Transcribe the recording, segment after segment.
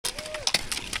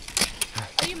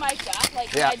mic'd up? Like,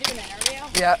 can I do an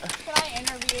interview? Yeah. Can I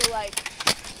interview, like,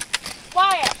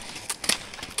 Wyatt?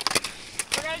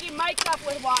 We're going to do mic'd up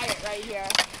with Wyatt right here.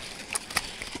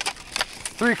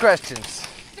 3 questions.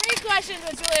 3 questions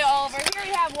with Julia Oliver. Here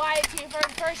we have Wyatt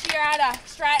Teaford, first year out of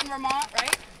Stratton, Vermont,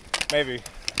 right? Maybe.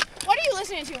 What are you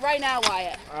listening to right now,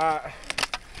 Wyatt?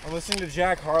 I'm listening to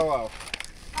Jack Harlow.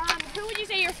 Who would you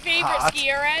say your favorite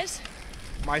skier is?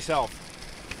 Myself.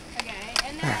 Okay,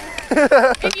 and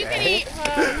then if you could eat,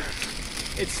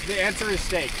 The answer is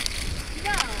steak.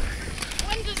 no,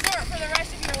 one dessert for the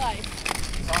rest of your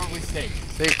life. Probably steak.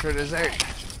 Steak for dessert.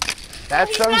 That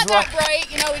He's sounds not that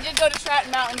bright, you know, we did go to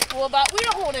Stratton Mountain School, but we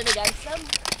don't hold it against him.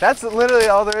 That's literally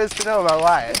all there is to know about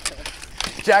Wyatt.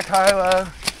 Jack Harlow,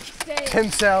 Steak.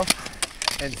 himself,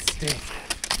 and steak.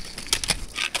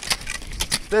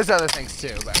 There's other things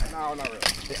too, but No, not really.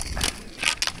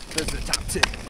 those are the top 2.